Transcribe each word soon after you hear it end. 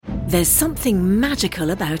There's something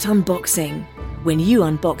magical about unboxing. When you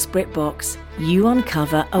unbox BritBox, you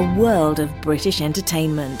uncover a world of British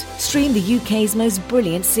entertainment. Stream the UK's most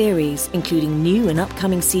brilliant series, including new and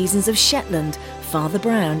upcoming seasons of Shetland, Father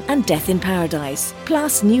Brown and Death in Paradise.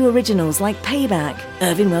 Plus new originals like Payback,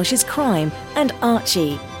 Irving Welsh's Crime and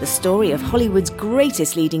Archie, the story of Hollywood's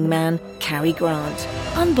greatest leading man, Cary Grant.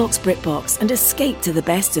 Unbox BritBox and escape to the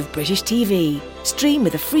best of British TV. Stream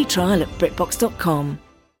with a free trial at BritBox.com.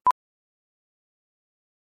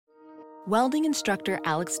 Welding instructor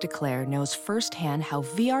Alex DeClaire knows firsthand how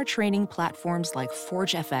VR training platforms like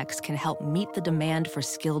ForgeFX can help meet the demand for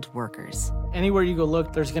skilled workers. Anywhere you go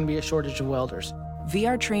look, there's going to be a shortage of welders.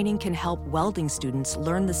 VR training can help welding students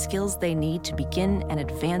learn the skills they need to begin and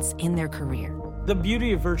advance in their career. The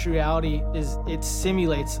beauty of virtual reality is it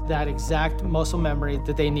simulates that exact muscle memory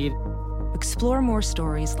that they need. Explore more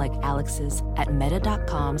stories like Alex's at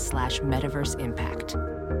meta.com/metaverseimpact.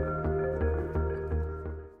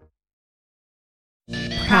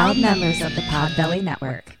 Proud members of the Podbelly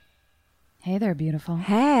Network. Hey there, beautiful.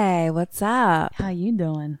 Hey, what's up? How you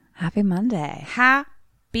doing? Happy Monday.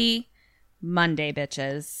 Happy Monday,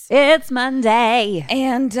 bitches. It's Monday.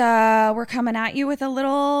 And we're coming at you with a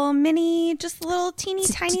little mini, just a little teeny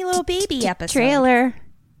tiny little baby episode. Trailer.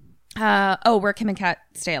 Where Kim and Kat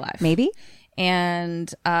stay alive. Maybe.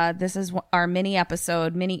 And this is our mini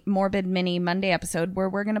episode, Morbid mini Monday episode, where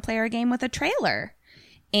we're going to play our game with a trailer.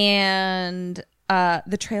 And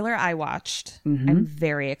the trailer I watched, I'm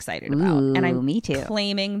very excited about. Ooh, and I'm me too.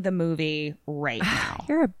 claiming the movie right now.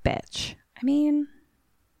 You're a bitch. I mean,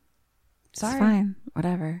 sorry. It's fine.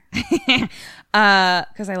 Whatever.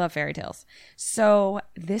 Because I love fairy tales. So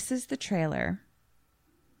this is the trailer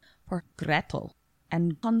for Gretel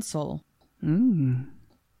and Hansel.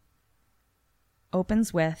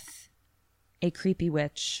 Opens with a creepy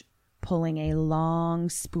witch pulling a long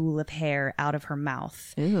spool of hair out of her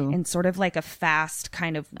mouth. Ooh. In sort of like a fast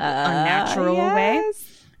kind of unnatural way.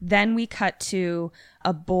 Then we cut to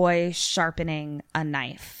a boy sharpening a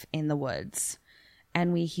knife in the woods.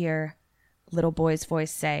 And we hear little boy's voice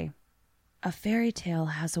say, "A fairy tale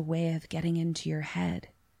has a way of getting into your head."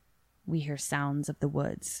 We hear sounds of the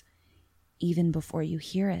woods. Even before you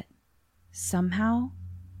hear it, somehow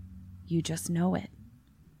you just know it.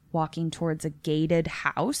 Walking towards a gated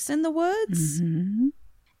house in the woods.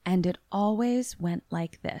 And it always went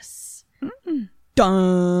like this.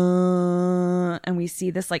 Dun! And we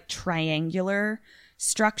see this like triangular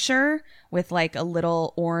structure with like a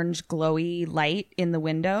little orange glowy light in the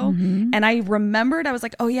window. And I remembered, I was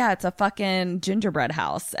like, oh yeah, it's a fucking gingerbread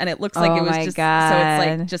house. And it looks like it was just, God. so it's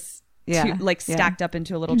like just stacked up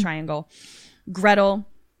into a little triangle. Gretel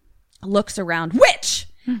looks around, witch!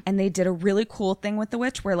 And they did a really cool thing with the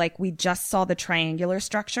witch where like we just saw the triangular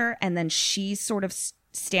structure and then she's sort of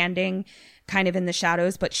standing kind of in the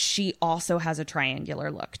shadows, but she also has a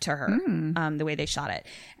triangular look to her, the way they shot it.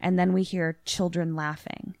 And then we hear children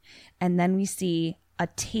laughing. And then we see a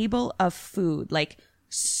table of food, like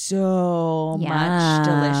so much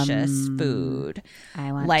delicious food.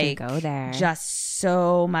 I want like, to go there. Just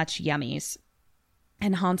so much yummies.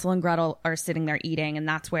 And Hansel and Gretel are sitting there eating. And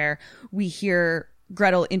that's where we hear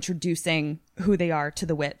Gretel introducing who they are to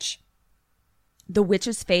the witch. The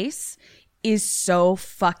witch's face is so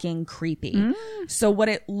fucking creepy. So what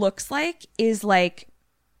it looks like is like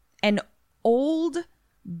an old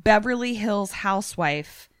Beverly Hills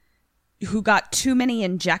housewife who got too many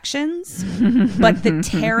injections, but the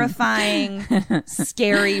terrifying,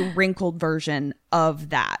 scary, wrinkled version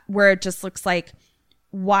of that, where it just looks like,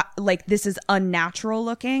 why, like this is unnatural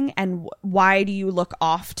looking, and why do you look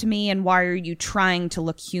off to me, and why are you trying to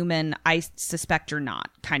look human? I suspect you're not,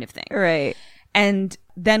 kind of thing. Right. And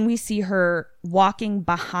then we see her walking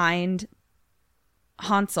behind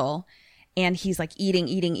Hansel, and he's like eating.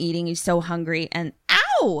 He's so hungry, and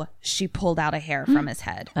ow! She pulled out a hair from his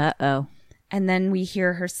head. Uh-oh. And then we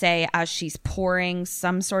hear her say, as she's pouring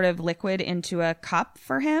some sort of liquid into a cup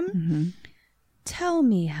for him, "Tell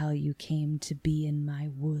me how you came to be in my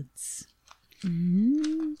woods."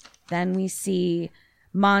 Then we see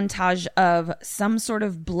montage of some sort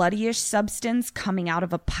of bloodyish substance coming out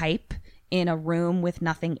of a pipe in a room with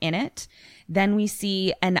nothing in it. Then we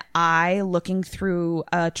see an eye looking through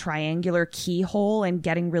a triangular keyhole and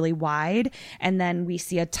getting really wide. And then we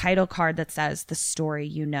see a title card that says "The Story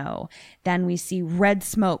You Know." Then we see red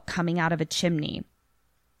smoke coming out of a chimney.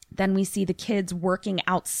 Then we see the kids working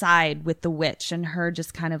outside with the witch and her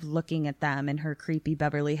just kind of looking at them in her creepy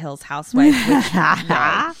Beverly Hills housewife witch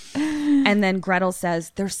way. And then Gretel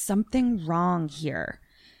says, "There's something wrong here."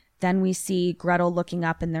 Then we see Gretel looking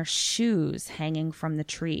up and there's shoes hanging from the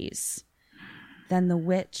trees. Then the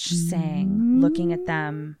witch sang, looking at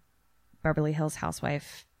them, Beverly Hills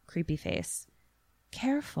housewife, creepy face.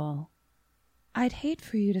 Careful. I'd hate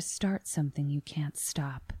for you to start something you can't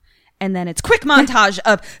stop. And then it's quick montage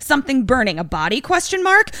of something burning, a body, ?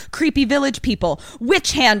 Creepy village people,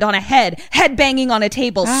 witch hand on a head banging on a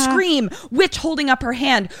table, scream, witch holding up her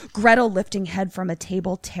hand, Gretel lifting head from a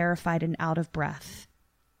table, terrified and out of breath.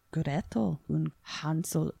 Gretel and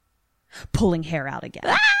Hansel pulling hair out again.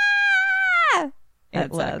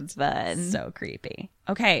 That sounds fun. So creepy.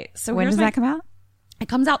 Okay, so when does that come out? It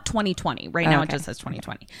comes out 2020. Right now it just says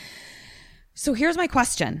 2020. So here's my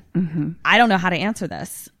question. I don't know how to answer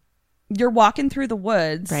this. You're walking through the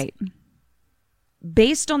woods. Right.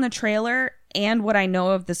 Based on the trailer and what I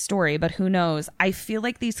know of the story, but who knows? I feel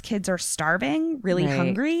like these kids are starving, really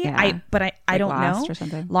hungry. Yeah. I don't know. Lost or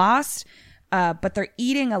something. Lost. But they're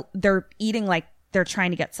eating like they're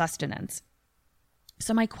trying to get sustenance.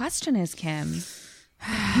 So my question is, Kim,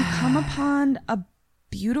 you come upon a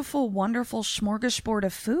beautiful, wonderful smorgasbord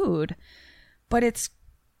of food, but it's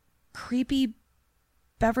creepy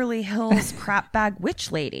Beverly Hills crap bag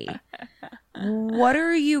witch lady. What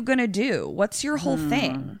are you going to do? What's your whole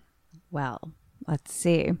thing? Well, let's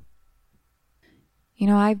see. You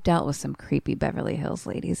know, I've dealt with some creepy Beverly Hills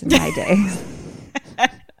ladies in my day.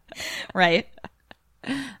 Right?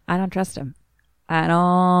 I don't trust them. I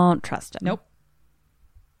don't trust them. Nope.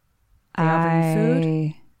 They offer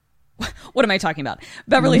you food? What am I talking about?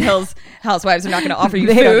 Beverly Hills housewives are not going to offer you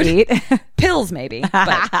They food. don't eat. Pills, maybe. But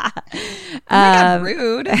oh my God,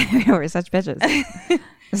 rude. We're such bitches.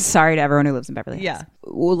 Sorry to everyone who lives in Beverly Hills. Yeah.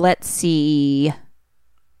 Well, let's see.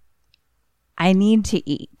 I need to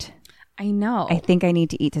eat. I know. I think I need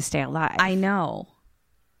to eat to stay alive. I know.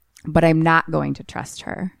 But I'm not going to trust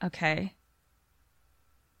her. Okay.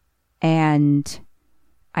 And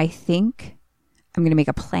I think I'm going to make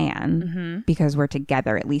a plan because we're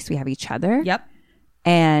together. At least we have each other. Yep.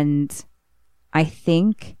 And I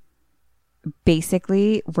think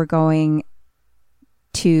basically we're going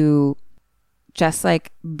to just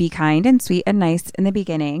like be kind and sweet and nice in the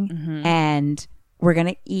beginning. And we're going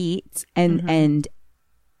to eat. And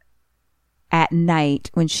at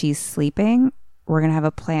night when she's sleeping, we're going to have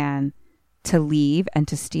a plan to leave and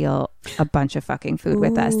to steal a bunch of fucking food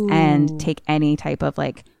with us and take any type of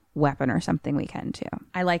like weapon or something we can too.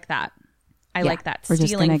 I like that. I like that. We're just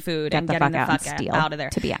Stealing gonna food get and the getting fuck the out fuck and steal, out of there.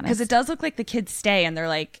 to be honest. Because it does look like the kids stay and they're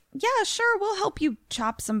like, yeah, sure, we'll help you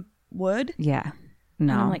chop some wood. Yeah.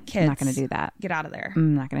 No, And I'm like, kids, I'm not going to do that. Get out of there.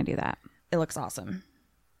 I'm not going to do that. It looks awesome.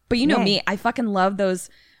 But you know me, I fucking love those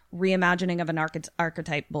reimagining of an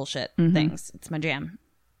archetype bullshit things. It's my jam.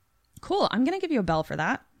 Cool. I'm going to give you a bell for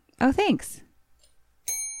that. Oh, thanks.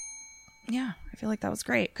 Yeah, I feel like that was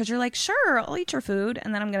great. Because you're like, sure, I'll eat your food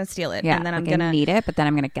and then I'm going to steal it. Yeah, and then I'm like going to I need it, but then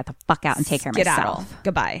I'm going to get the fuck out and take care of myself.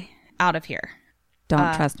 Goodbye. Out of here.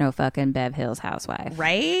 Don't trust no fucking Bev Hills housewife.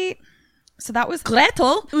 Right? So that was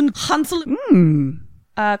Gretel und Hansel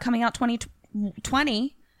coming out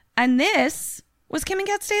 2020. And this was Kim and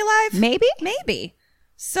Kat Stay Alive? Maybe. Maybe.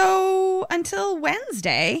 So until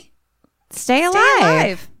Wednesday, Stay stay alive.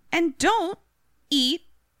 alive. And don't eat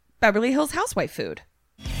Beverly Hills housewife food.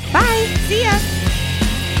 Bye. See ya.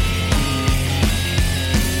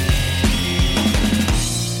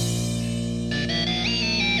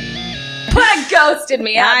 Ghosted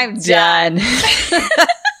me. I'm done.